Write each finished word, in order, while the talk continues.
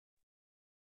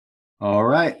All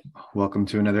right. Welcome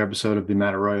to another episode of the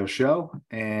Matt Arroyo Show.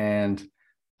 And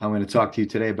I'm going to talk to you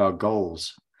today about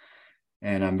goals.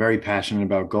 And I'm very passionate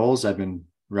about goals. I've been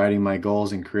writing my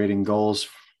goals and creating goals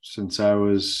since I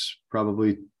was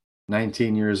probably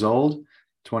 19 years old,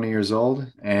 20 years old.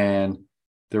 And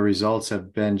the results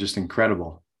have been just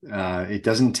incredible. It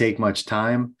doesn't take much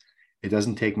time, it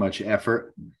doesn't take much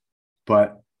effort,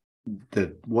 but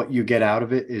what you get out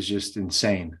of it is just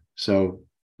insane. So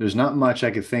there's not much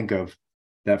I could think of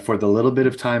that for the little bit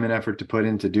of time and effort to put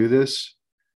in to do this,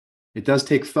 it does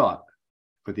take thought,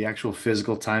 but the actual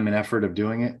physical time and effort of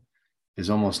doing it is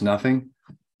almost nothing,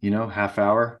 half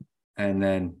hour. And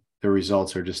then the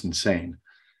results are just insane.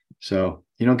 So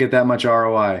you don't get that much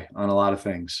ROI on a lot of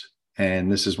things.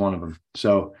 And this is one of them.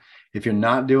 So if you're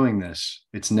not doing this,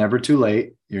 it's never too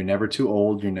late. You're never too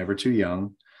old. You're never too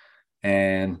young.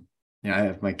 And I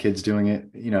have my kids doing it,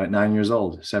 at 9 years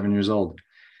old, 7 years old.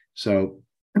 So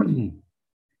I'm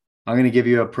going to give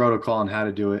you a protocol on how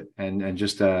to do it and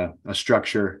just a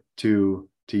structure to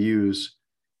use.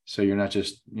 So you're not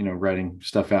just, writing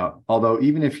stuff out. Although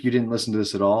even if you didn't listen to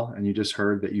this at all and you just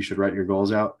heard that you should write your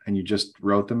goals out and you just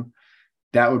wrote them,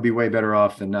 that would be way better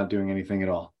off than not doing anything at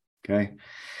all. Okay.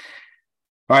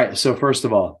 All right. So first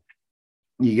of all,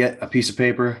 you get a piece of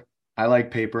paper. I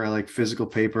like paper. I like physical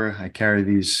paper. I carry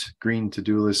these green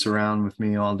to-do lists around with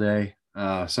me all day.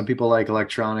 Some people like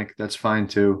electronic. That's fine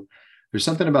too. There's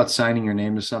something about signing your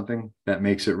name to something that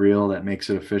makes it real, that makes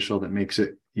it official, that makes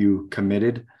it you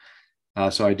committed.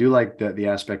 So I do like the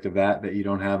aspect of that you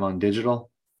don't have on digital,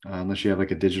 unless you have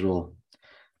like a digital,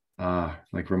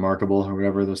 like Remarkable or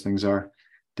whatever those things are,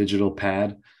 digital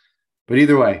pad. But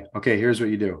either way, okay, here's what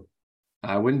you do.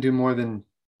 I wouldn't do more than,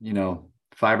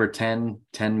 5 or 10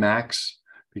 max,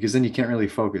 because then you can't really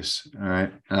focus. All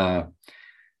right.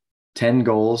 10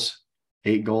 goals,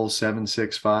 8 goals, 7,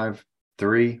 6, 5,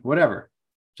 3, whatever.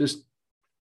 Just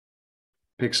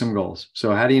pick some goals.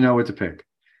 So how do you know what to pick?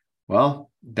 Well,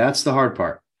 that's the hard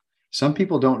part. Some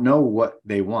people don't know what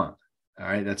they want. All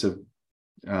right. That's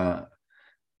not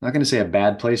going to say a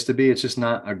bad place to be. It's just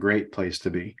not a great place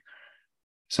to be.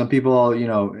 Some people,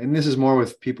 and this is more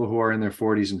with people who are in their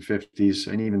 40s and 50s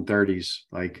and even 30s,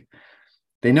 like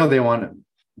they know they want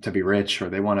to be rich or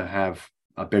they want to have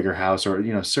a bigger house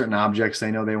or, certain objects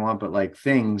they know they want, but like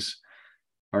things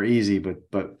are easy, but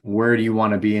where do you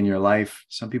want to be in your life?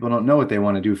 Some people don't know what they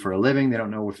want to do for a living. They don't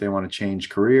know if they want to change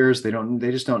careers. They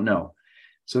just don't know.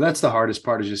 So that's the hardest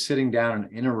part, is just sitting down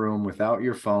in a room without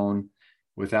your phone,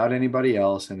 without anybody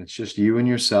else. And it's just you and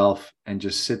yourself, and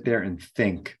just sit there and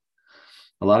think.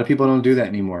 A lot of people don't do that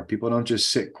anymore. People don't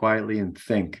just sit quietly and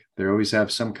think. They always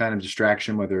have some kind of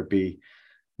distraction, whether it be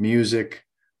music,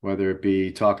 whether it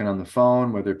be talking on the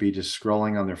phone, whether it be just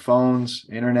scrolling on their phones,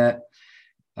 internet.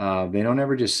 They don't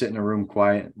ever just sit in a room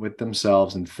quiet with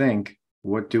themselves and think,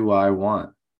 what do I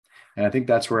want? And I think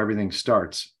that's where everything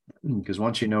starts, because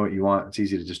once you know what you want, it's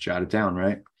easy to just jot it down,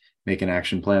 right? Make an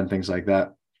action plan, things like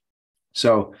that.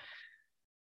 So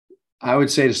I would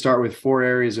say to start with 4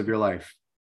 areas of your life.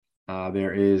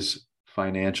 There is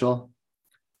financial,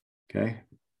 okay,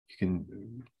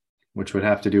 which would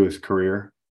have to do with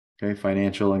career, okay,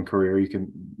 financial and career, you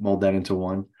can mold that into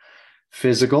one.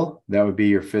 Physical, that would be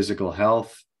your physical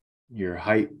health, your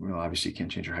height. Well, obviously you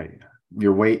can't change your height.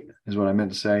 Your weight is what I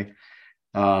meant to say.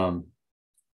 How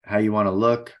you want to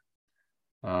look.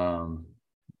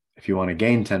 If you want to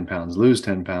gain 10 pounds, lose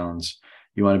 10 pounds,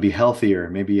 you want to be healthier.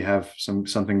 Maybe you have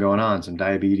something going on, some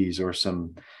diabetes or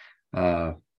some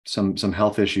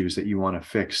health issues that you want to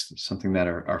fix, something that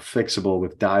are fixable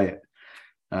with diet.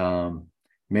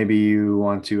 Maybe you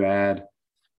want to add,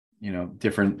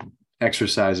 different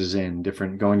exercises in,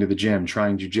 different, going to the gym,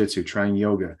 trying jujitsu, trying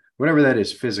yoga, whatever that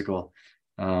is, physical.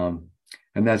 And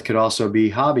that could also be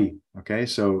hobby. Okay.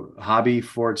 So hobby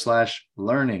 /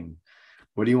 learning.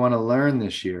 What do you want to learn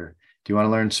this year? Do you want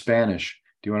to learn Spanish?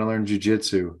 Do you want to learn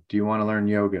jujitsu? Do you want to learn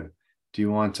yoga? Do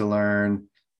you want to learn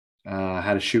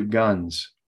how to shoot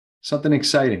guns? Something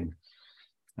exciting.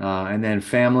 And then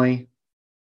family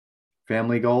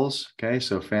goals. Okay.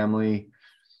 So family,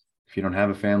 if you don't have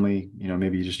a family,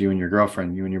 maybe just you and your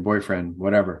girlfriend, you and your boyfriend,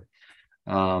 whatever.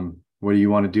 What do you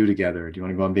want to do together? Do you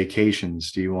want to go on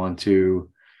vacations? Do you want to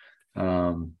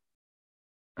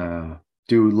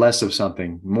do less of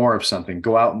something, more of something,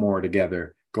 go out more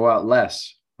together, go out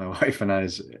less? My wife and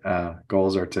I's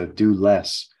goals are to do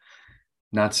less,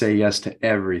 not say yes to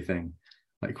everything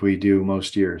like we do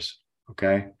most years.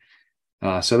 Okay.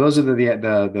 So those are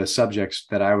the subjects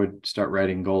that I would start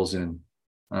writing goals in.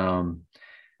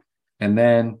 And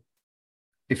then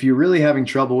if you're really having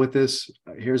trouble with this,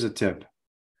 here's a tip.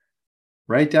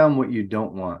 Write down what you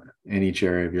don't want in each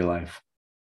area of your life,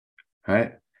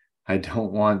 right? I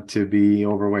don't want to be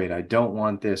overweight. I don't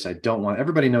want this. I don't want,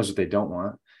 everybody knows what they don't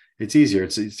want. It's easier.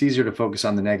 It's easier to focus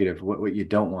on the negative, what you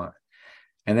don't want.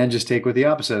 And then just take what the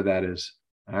opposite of that is.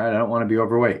 All right, I don't want to be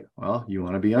overweight. Well, you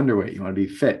want to be underweight. You want to be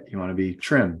fit. You want to be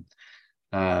trim.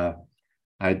 I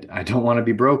don't want to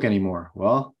be broke anymore.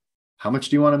 Well, how much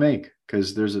do you want to make?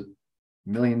 Because there's a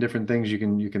million different things you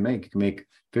can make. You can make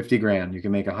 50 grand. You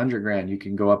can make 100 grand. You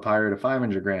can go up higher to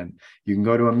 500 grand. You can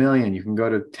go to 1 million. You can go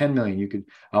to 10 million.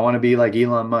 I want to be like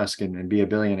Elon Musk and be a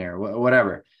billionaire,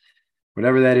 whatever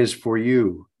that is for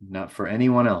you, not for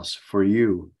anyone else, for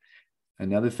you.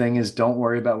 Another thing is, don't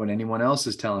worry about what anyone else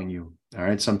is telling you. All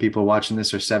right. Some people watching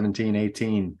this are 17,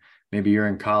 18. Maybe you're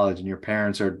in college and your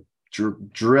parents are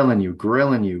drilling you,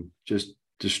 grilling you, just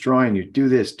destroying you. Do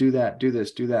this, do that, do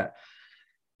this, do that.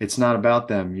 It's not about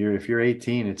them. If you're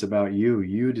 18, it's about you.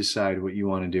 You decide what you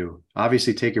want to do.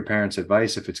 Obviously, take your parents'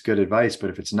 advice if it's good advice,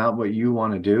 but if it's not what you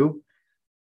want to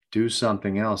do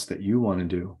something else that you want to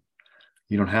do.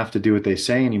 You don't have to do what they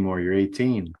say anymore. You're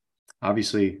 18.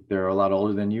 Obviously, they're a lot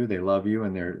older than you. They love you,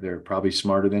 and they're probably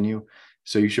smarter than you.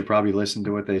 So you should probably listen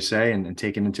to what they say and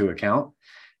take it into account.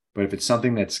 But if it's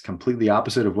something that's completely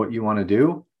opposite of what you want to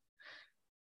do,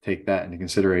 take that into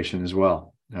consideration as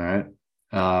well. All right.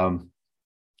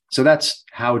 So that's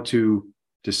how to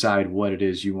decide what it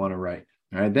is you want to write.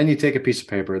 All right. Then you take a piece of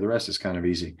paper. The rest is kind of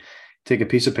easy. Take a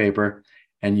piece of paper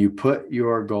and you put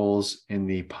your goals in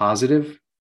the positive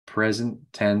present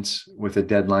tense with a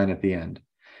deadline at the end.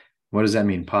 What does that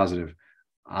mean? Positive.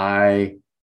 I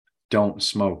don't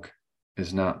smoke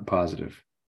is not positive.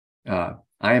 I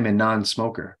am a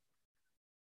non-smoker.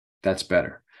 That's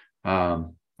better.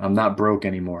 I'm not broke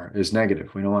anymore is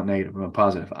negative. We don't want negative. We want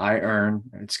positive. I earn.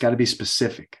 It's got to be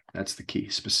specific. That's the key.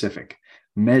 Specific,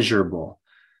 measurable.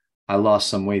 I lost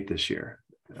some weight this year.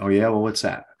 Oh yeah. Well, what's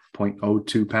that?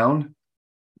 0.02 pound.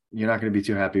 You're not going to be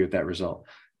too happy with that result.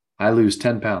 I lose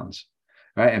 10 pounds,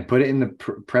 right? And put it in the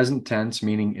present tense,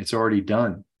 meaning it's already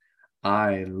done.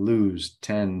 I lose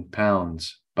 10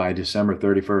 pounds by December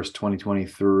 31st,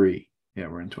 2023. Yeah,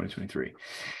 we're in 2023.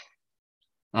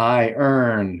 I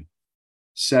earn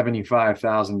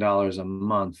 $75,000 a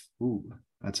month. Ooh,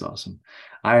 that's awesome.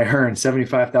 I earn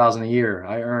 $75,000 a year.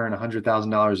 I earn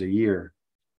 $100,000 a year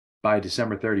by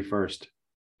December 31st,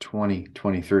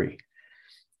 2023.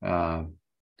 I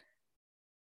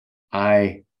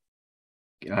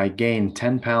gain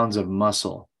 10 pounds of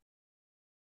muscle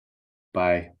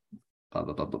by blah,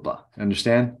 blah, blah, blah, blah.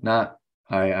 Understand? Not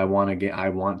I want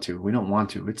to. We don't want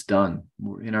to. It's done.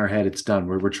 In our head, it's done.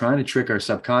 We're trying to trick our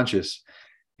subconscious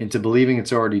into believing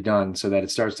it's already done so that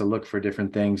it starts to look for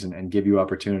different things and give you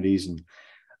opportunities and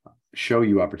show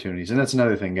you opportunities. And that's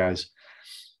another thing, guys.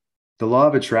 The law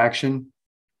of attraction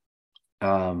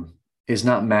is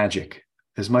not magic.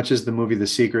 As much as the movie The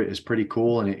Secret is pretty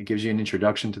cool and it gives you an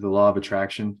introduction to the law of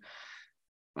attraction,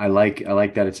 I like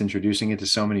that it's introducing it to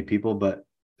so many people, but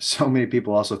so many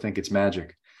people also think it's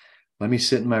magic. Let me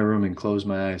sit in my room and close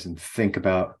my eyes and think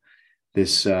about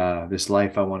this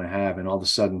life I want to have, and all of a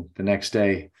sudden the next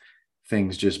day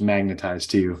things just magnetize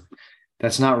to you.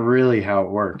 That's not really how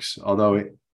it works, although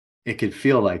it could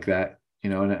feel like that,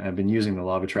 and I've been using the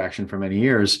law of attraction for many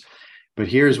years. But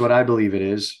here's what I believe it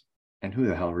is, and who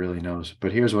the hell really knows,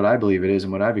 but here's what I believe it is,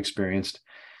 and what I've experienced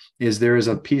is there is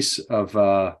a piece of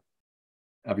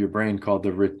your brain called the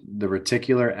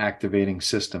reticular activating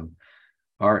system,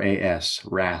 RAS.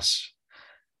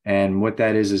 And what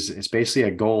that is it's basically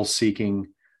a goal seeking,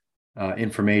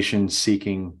 information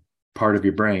seeking part of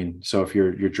your brain. So if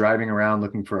you're driving around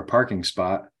looking for a parking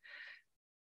spot,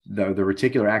 the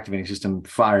reticular activating system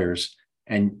fires,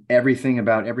 and everything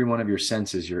about every one of your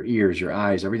senses, your ears, your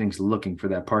eyes, everything's looking for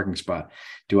that parking spot.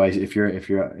 If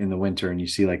you're in the winter and you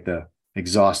see like the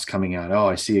exhaust coming out, oh,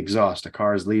 I see exhaust, a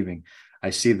car is leaving. I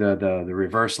see the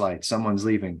reverse light, someone's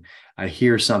leaving. I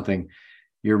hear something.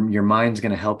 Your mind's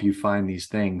going to help you find these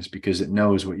things because it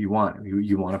knows what you want.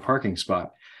 You want a parking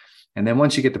spot. And then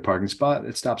once you get the parking spot,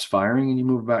 it stops firing and you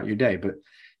move about your day. But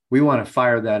we want to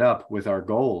fire that up with our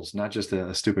goals, not just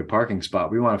a stupid parking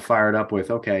spot. We want to fire it up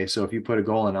with, okay, so if you put a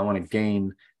goal in, I want to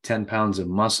gain 10 pounds of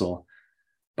muscle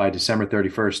by December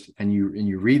 31st, and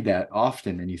you read that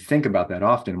often and you think about that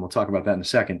often, and we'll talk about that in a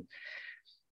second,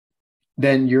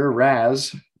 then your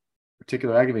RAS,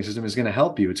 reticular activating system, is going to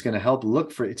help you. It's going to help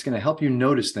it's going to help you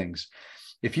notice things.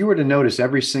 If you were to notice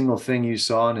every single thing you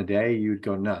saw in a day, you'd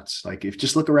go nuts. Like if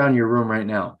just look around your room right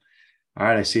now. All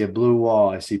right, I see a blue wall.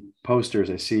 I see posters.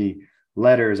 I see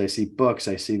letters. I see books.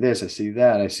 I see this. I see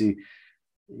that. I see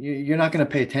you're not going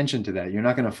to pay attention to that. You're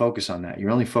not going to focus on that.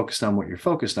 You're only focused on what you're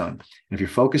focused on. And if you're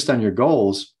focused on your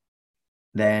goals,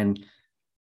 then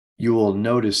you will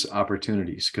notice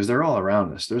opportunities, because they're all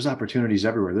around us. There's opportunities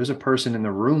everywhere. There's a person in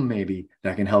the room maybe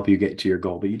that can help you get to your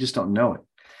goal, but you just don't know it.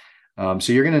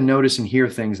 So you're going to notice and hear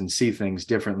things and see things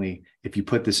differently if you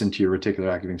put this into your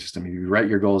reticular activating system. If you write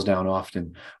your goals down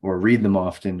often, or read them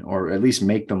often, or at least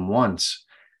make them once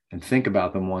and think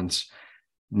about them once.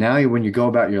 Now, when you go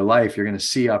about your life, you're going to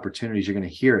see opportunities. You're going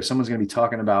to hear it. Someone's going to be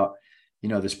talking about,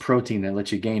 this protein that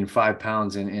lets you gain 5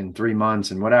 pounds in 3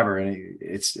 months and whatever. And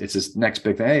it's this next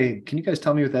big thing. Hey, can you guys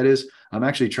tell me what that is? I'm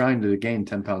actually trying to gain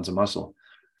 10 pounds of muscle.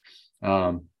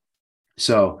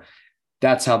 So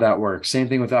that's how that works. Same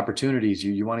thing with opportunities.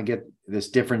 You want to get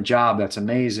this different job that's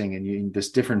amazing, and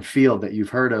this different field that you've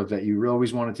heard of that you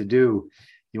always wanted to do.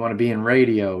 You want to be in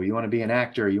radio. You want to be an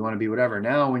actor. You want to be whatever.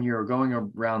 Now, when you're going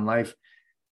around life,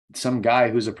 some guy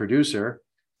who's a producer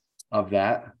of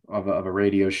a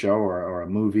radio show or a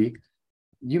movie,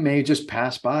 you may just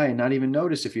pass by and not even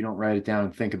notice if you don't write it down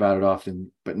and think about it often.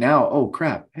 But now, oh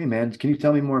crap, hey man, can you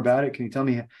tell me more about it? Can you tell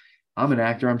me, I'm an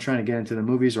actor, I'm trying to get into the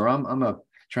movies, or I'm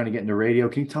trying to get into radio.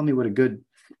 Can you tell me what a good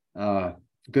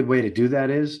way to do that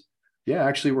is? Yeah,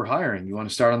 actually, we're hiring. You want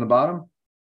to start on the bottom?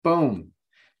 Boom.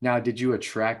 Now, did you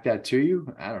attract that to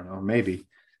you? I don't know, maybe.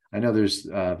 I know there's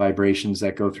vibrations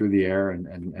that go through the air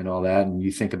and all that, and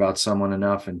you think about someone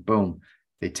enough, and boom,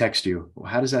 they text you. Well,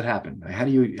 how does that happen? How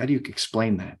do you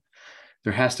explain that?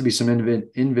 There has to be some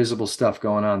invisible stuff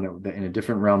going on that in a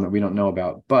different realm that we don't know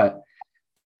about. But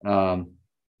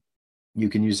you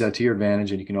can use that to your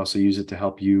advantage, and you can also use it to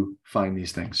help you find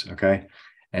these things, okay,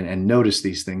 and notice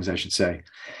these things, I should say.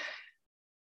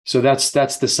 So that's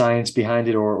the science behind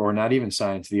it, or not even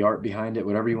science, the art behind it,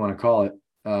 whatever you want to call it.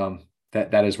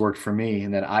 That has worked for me,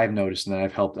 and that I've noticed, and that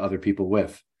I've helped other people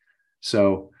with.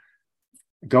 So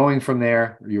going from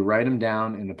there, you write them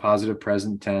down in the positive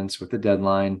present tense with the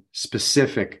deadline,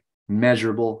 specific,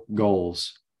 measurable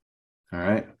goals. All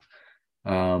right.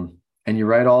 And you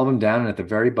write all of them down, and at the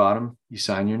very bottom, you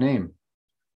sign your name.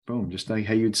 Boom. Just like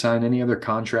how you'd sign any other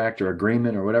contract or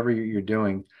agreement or whatever you're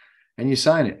doing, and you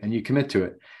sign it and you commit to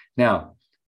it. Now,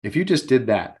 if you just did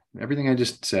that, everything I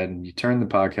just said, and you turn the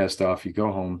podcast off, you go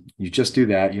home, you just do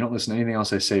that, you don't listen to anything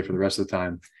else I say for the rest of the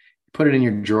time, put it in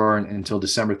your drawer until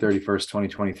December 31st,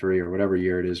 2023, or whatever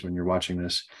year it is when you're watching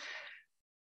this.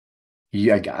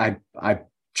 I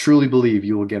truly believe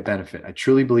you will get benefit. I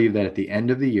truly believe that at the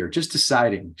end of the year, just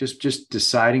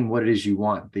deciding what it is you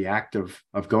want, the act of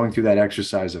going through that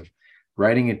exercise of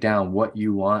writing it down, what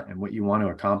you want and what you want to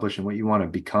accomplish and what you want to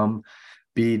become,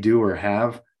 be, do, or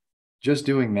have. Just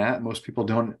doing that, most people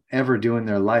don't ever do in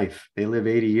their life. They live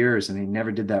 80 years and they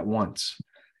never did that once.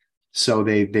 So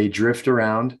they drift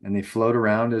around and they float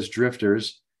around as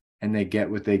drifters, and they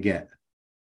get what they get.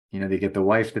 They get the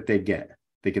wife that they get.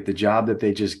 They get the job that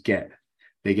they just get.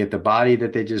 They get the body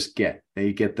that they just get.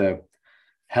 They get the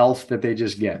health that they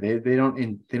just get. They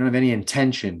don't have any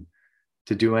intention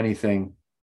to do anything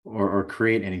or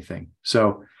create anything.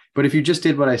 So, but if you just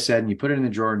did what I said and you put it in the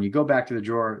drawer and you go back to the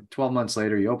drawer 12 months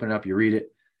later, you open it up, you read it,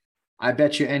 I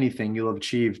bet you anything you'll have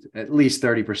achieved at least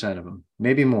 30% of them,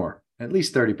 maybe more. At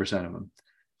least 30% of them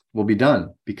will be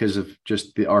done because of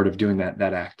just the art of doing that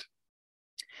act.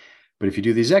 But if you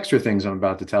do these extra things I'm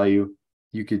about to tell you,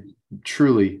 you could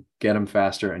truly get them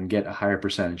faster and get a higher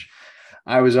percentage.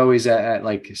 I was always at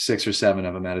like 6 or 7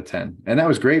 of them out of 10. And that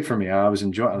was great for me. I was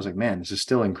like, man, this is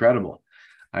still incredible.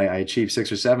 I achieved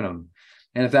 6 or 7 of them.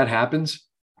 And if that happens,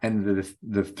 and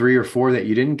the 3 or 4 that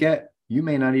you didn't get, you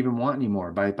may not even want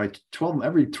anymore. By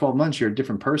every 12 months, you're a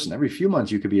different person. Every few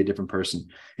months, you could be a different person.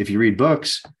 If you read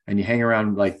books and you hang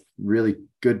around like really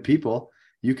good people,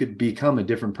 you could become a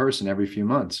different person every few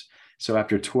months. So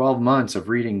after 12 months of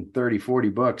reading 30, 40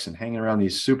 books and hanging around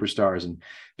these superstars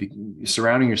and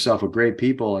surrounding yourself with great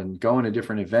people and going to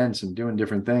different events and doing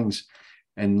different things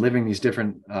and living these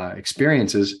different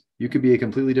experiences, you could be a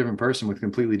completely different person with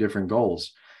completely different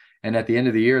goals. And at the end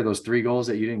of the year, those 3 goals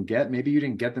that you didn't get, maybe you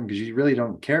didn't get them because you really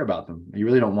don't care about them. You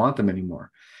really don't want them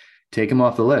anymore. Take them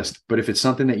off the list. But if it's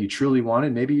something that you truly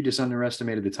wanted, maybe you just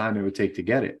underestimated the time it would take to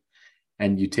get it.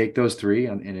 And you take those 3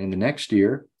 and in the next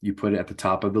year, you put it at the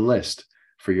top of the list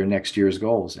for your next year's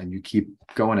goals, and you keep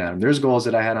going at them. There's goals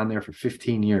that I had on there for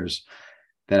 15 years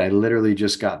that I literally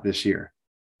just got this year,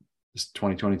 this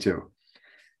 2022.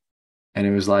 And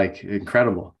it was like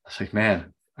incredible. I was like,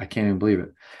 man, I can't even believe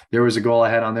it. There was a goal I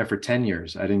had on there for 10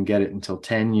 years. I didn't get it until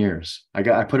 10 years. I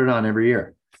put it on every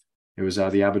year. It was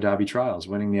the Abu Dhabi trials,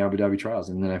 winning the Abu Dhabi trials.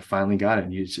 And then I finally got it.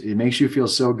 And it makes you feel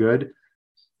so good.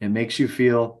 It makes you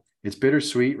feel, it's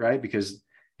bittersweet, right? Because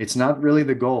It's not really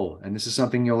the goal. And this is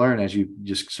something you'll learn as you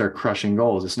just start crushing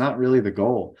goals. It's not really the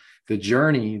goal. The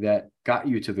journey that got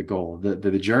you to the goal,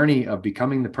 the journey of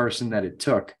becoming the person that it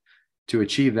took to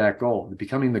achieve that goal,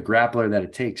 becoming the grappler that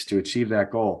it takes to achieve that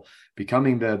goal,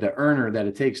 becoming the earner that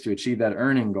it takes to achieve that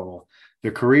earning goal, the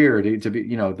career to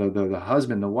be, the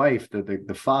husband, the wife,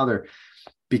 the father,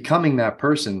 becoming that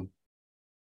person.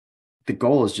 The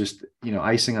goal is just,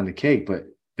 icing on the cake, but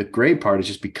the great part is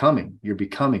just becoming. You're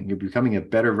becoming a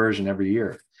better version every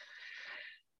year.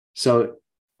 So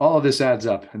all of this adds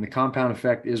up, and the compound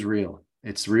effect is real.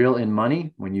 It's real in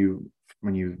money. When you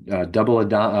double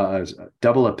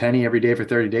a penny every day for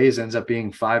 30 days, it ends up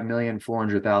being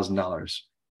 $5,400,000.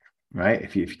 Right?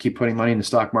 If you keep putting money in the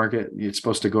stock market, it's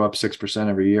supposed to go up 6%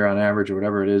 every year on average, or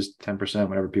whatever it is, 10%,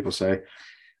 whatever people say.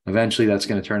 Eventually, that's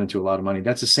going to turn into a lot of money.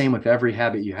 That's the same with every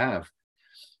habit you have.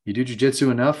 You do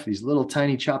jujitsu enough, these little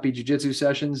tiny choppy jujitsu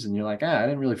sessions, and you're like, I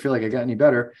didn't really feel like I got any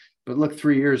better. But look,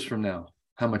 3 years from now,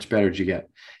 how much better did you get?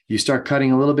 You start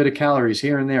cutting a little bit of calories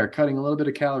here and there, cutting a little bit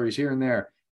of calories here and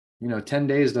there. 10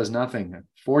 days does nothing.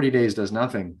 40 days does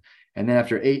nothing. And then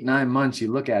after 8-9 months,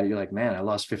 you look at it, you're like, man, I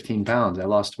lost 15 pounds. I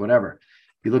lost whatever.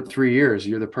 You look 3 years,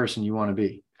 you're the person you want to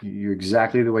be. You're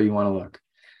exactly the way you want to look.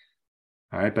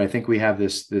 All right. But I think we have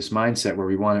this mindset where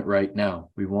we want it right now.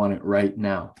 We want it right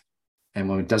now. And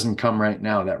when it doesn't come right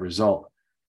now, that result,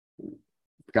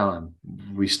 gone.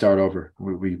 We start over.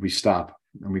 We stop,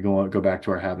 and we go back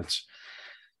to our habits.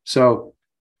 So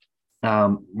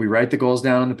we write the goals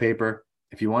down on the paper.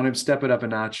 If you want to step it up a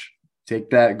notch,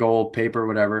 take that goal, paper,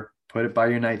 whatever, put it by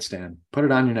your nightstand. Put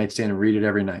it on your nightstand and read it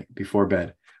every night before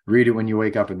bed. Read it when you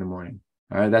wake up in the morning.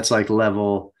 All right. That's like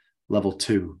level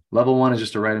 2. Level 1 is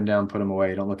just to write them down, put them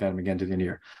away. Don't look at them again to the end of the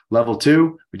year. Level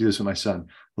 2, we do this with my son.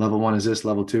 Level 1 is this,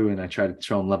 level 2, and I try to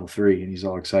show him level 3, and he's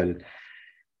all excited.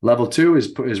 Level 2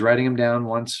 is writing them down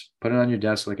once, put it on your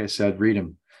desk. Like I said, read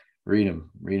them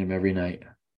every night.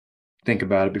 Think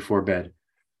about it before bed.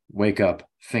 Wake up,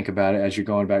 think about it as you're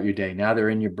going about your day. Now they're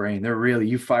in your brain.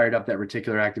 You fired up that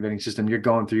reticular activating system. You're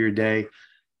going through your day,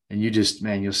 and you just,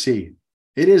 man, you'll see.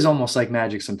 It is almost like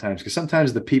magic sometimes, because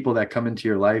sometimes the people that come into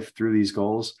your life through these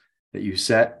goals that you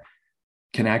set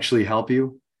can actually help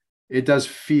you. It does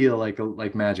feel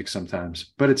like magic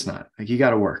sometimes, but it's not. Like, you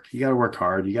got to work. You got to work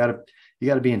hard. You got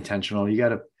to be intentional. You got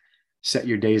to set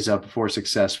your days up for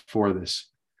success for this.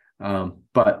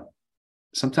 But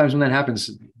sometimes when that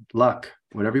happens, luck,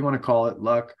 whatever you want to call it,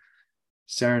 luck,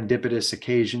 serendipitous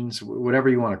occasions, whatever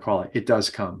you want to call it, it does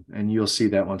come, and you'll see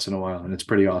that once in a while, and it's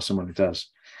pretty awesome when it does.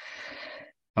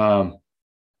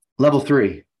 Level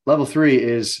three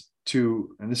is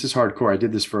to, and this is hardcore. I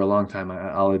did this for a long time.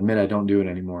 I'll admit I don't do it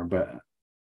anymore, but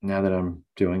now that I'm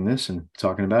doing this and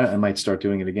talking about it, I might start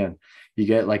doing it again. You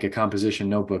get like a composition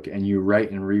notebook, and you write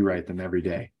and rewrite them every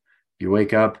day. You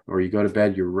wake up or you go to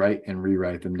bed, you write and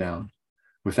rewrite them down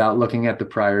without looking at the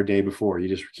prior day before. You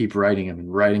just keep writing them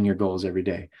and writing your goals every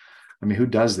day. I mean, who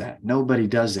does that? Nobody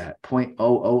does that.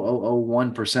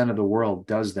 0.00001% of the world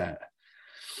does that.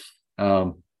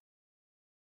 So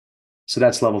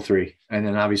that's level 3. And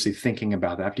then obviously thinking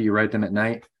about that. After you write them at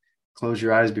night, close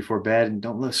your eyes before bed, and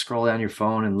don't scroll down your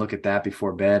phone and look at that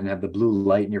before bed and have the blue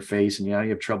light in your face. And you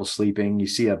have trouble sleeping. You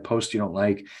see a post you don't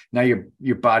like. Now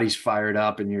your body's fired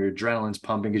up and your adrenaline's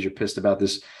pumping because you're pissed about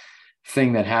this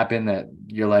thing that happened that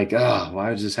you're like, oh,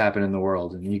 why does this happen in the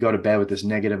world? And you go to bed with this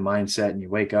negative mindset, and you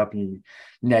wake up and you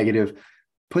negative.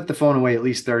 Put the phone away at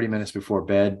least 30 minutes before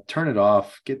bed. Turn it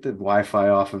off. Get the Wi-Fi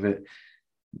off of it.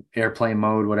 Airplane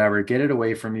mode, whatever. Get it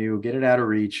away from you. Get it out of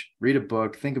reach. Read a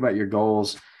book. Think about your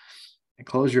goals. And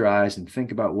close your eyes and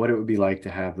think about what it would be like to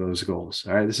have those goals.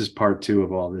 All right. This is part 2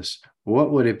 of all this.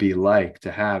 What would it be like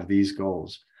to have these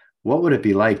goals? What would it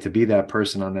be like to be that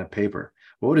person on that paper?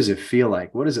 What does it feel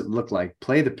like? What does it look like?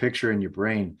 Play the picture in your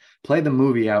brain. Play the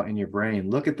movie out in your brain.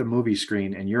 Look at the movie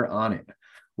screen and you're on it.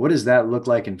 What does that look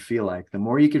like and feel like? The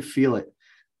more you can feel it,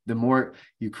 the more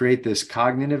you create this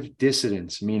cognitive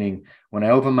dissonance, meaning when I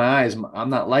open my eyes, I'm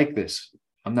not like this.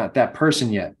 I'm not that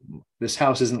person yet. This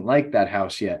house isn't like that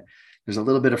house yet. There's a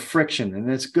little bit of friction,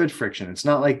 and it's good friction. It's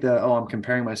not like I'm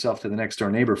comparing myself to the next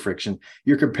door neighbor friction.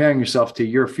 You're comparing yourself to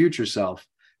your future self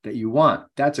that you want.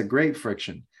 That's a great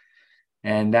friction.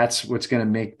 And that's what's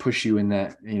going to push you in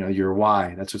that, your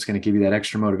why. That's what's going to give you that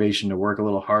extra motivation to work a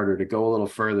little harder, to go a little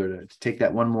further, to take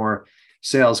that one more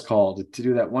sales call, to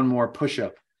do that one more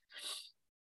push-up.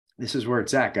 This is where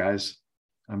it's at, guys.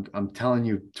 I'm telling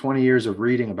you, 20 years of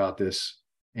reading about this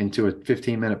into a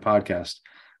 15-minute podcast,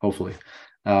 hopefully.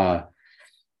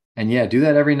 And yeah, do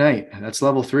that every night. That's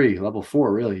level 3, level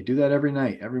 4, really. Do that every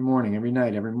night, every morning, every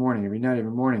night, every morning, every night,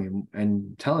 every morning. And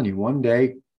I'm telling you, one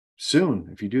day soon,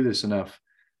 if you do this enough,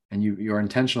 and you're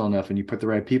intentional enough and you put the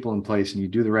right people in place and you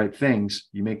do the right things,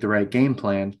 you make the right game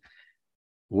plan,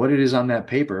 what it is on that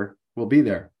paper will be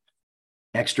there.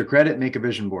 Extra credit, make a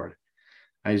vision board.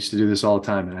 I used to do this all the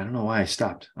time, and I don't know why I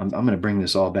stopped. I'm going to bring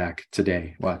this all back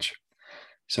today. Watch.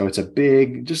 So it's a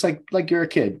big, just like you're a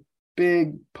kid,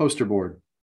 big poster board.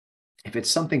 If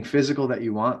it's something physical that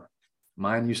you want,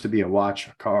 mine used to be a watch,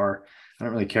 a car. I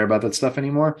don't really care about that stuff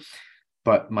anymore.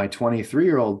 But my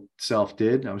 23-year-old self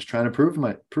did. I was trying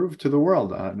to prove to the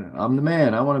world, I'm the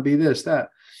man. I want to be this, that.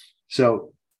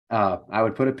 So I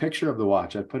would put a picture of the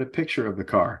watch. I'd put a picture of the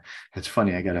car. It's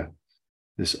funny. I got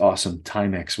this awesome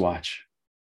Timex watch.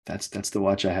 That's the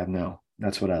watch I have now.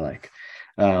 That's what I like.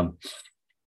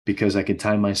 Because I could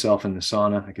time myself in the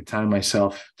sauna. I could time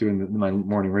myself doing my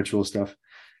morning ritual stuff.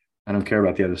 I don't care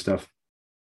about the other stuff.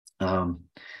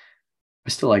 I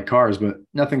still like cars, but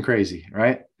nothing crazy,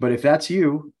 right? But if that's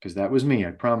you, because that was me,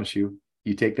 I promise you,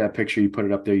 you take that picture, you put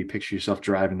it up there, you picture yourself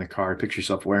driving the car, picture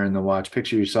yourself wearing the watch,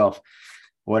 picture yourself,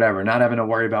 whatever, not having to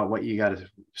worry about what you got to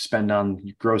spend on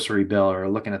your grocery bill or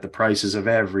looking at the prices of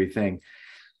everything.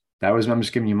 I'm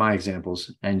just giving you my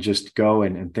examples, and just go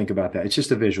and think about that. It's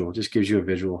just a visual, it just gives you a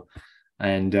visual.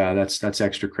 And that's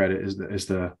extra credit is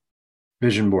the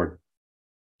vision board.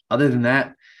 Other than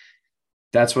that,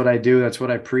 that's what I do. That's what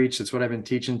I preach. That's what I've been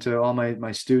teaching to all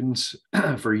my students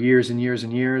for years and years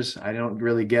and years. I don't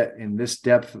really get in this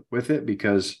depth with it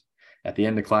because at the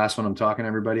end of class, when I'm talking to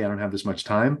everybody, I don't have this much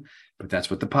time, but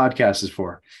that's what the podcast is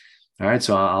for. All right.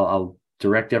 So I'll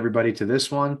direct everybody to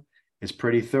this one. It's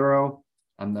pretty thorough.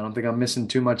 I don't think I'm missing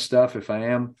too much stuff. If I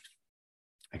am,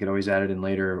 I could always add it in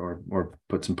later or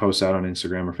put some posts out on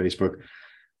Instagram or Facebook.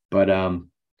 But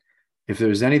if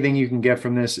there's anything you can get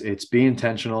from this, it's be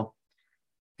intentional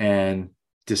and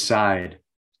decide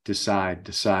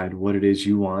what it is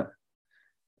you want.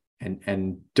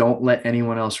 And don't let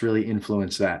anyone else really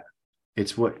influence that.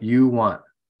 It's what you want.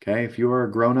 Okay. If you are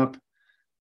a grown up,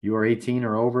 you are 18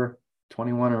 or over,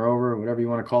 21 or over, whatever you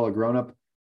want to call a grown up,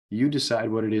 you decide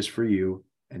what it is for you.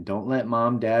 And don't let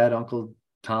mom, dad, Uncle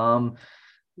Tom,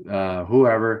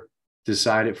 whoever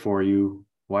decide it for you,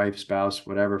 wife, spouse,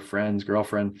 whatever, friends,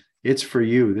 girlfriend. It's for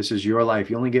you. This is your life.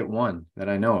 You only get one that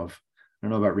I know of. I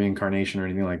don't know about reincarnation or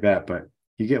anything like that, but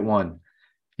you get one.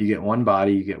 You get one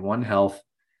body, you get one health,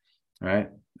 right?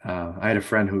 I had a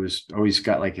friend who was always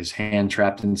got like his hand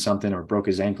trapped in something or broke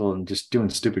his ankle and just doing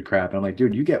stupid crap. And I'm like,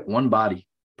 dude, you get one body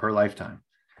per lifetime.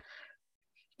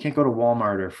 You can't go to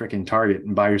Walmart or freaking Target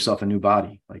and buy yourself a new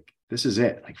body. Like, this is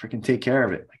it. Like, freaking take care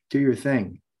of it. Like, do your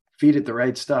thing. Feed it the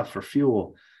right stuff for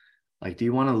fuel. Like, do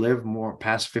you want to live more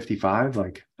past 55?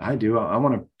 Like I do. I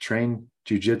want to train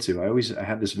jujitsu. I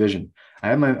have this vision. I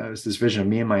have this vision of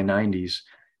me in my 90s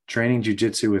training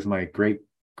jujitsu with my great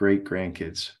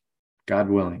grandkids, God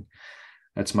willing.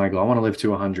 That's my goal. I want to live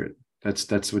to 100.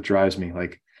 That's what drives me.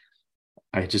 Like,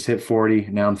 I just hit 40.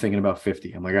 Now I'm thinking about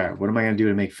 50. I'm like, all right, what am I going to do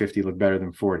to make 50 look better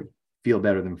than 40, feel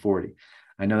better than 40?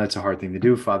 I know that's a hard thing to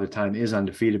do. Father Time is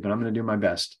undefeated, but I'm going to do my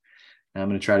best. And I'm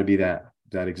going to try to be that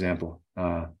example.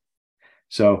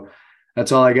 So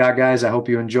that's all I got, guys. I hope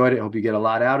you enjoyed it. I hope you get a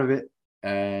lot out of it.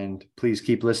 And please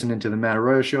keep listening to the Matt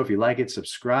Arroyo Show. If you like it,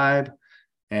 subscribe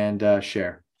and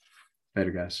share.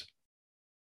 Later, guys.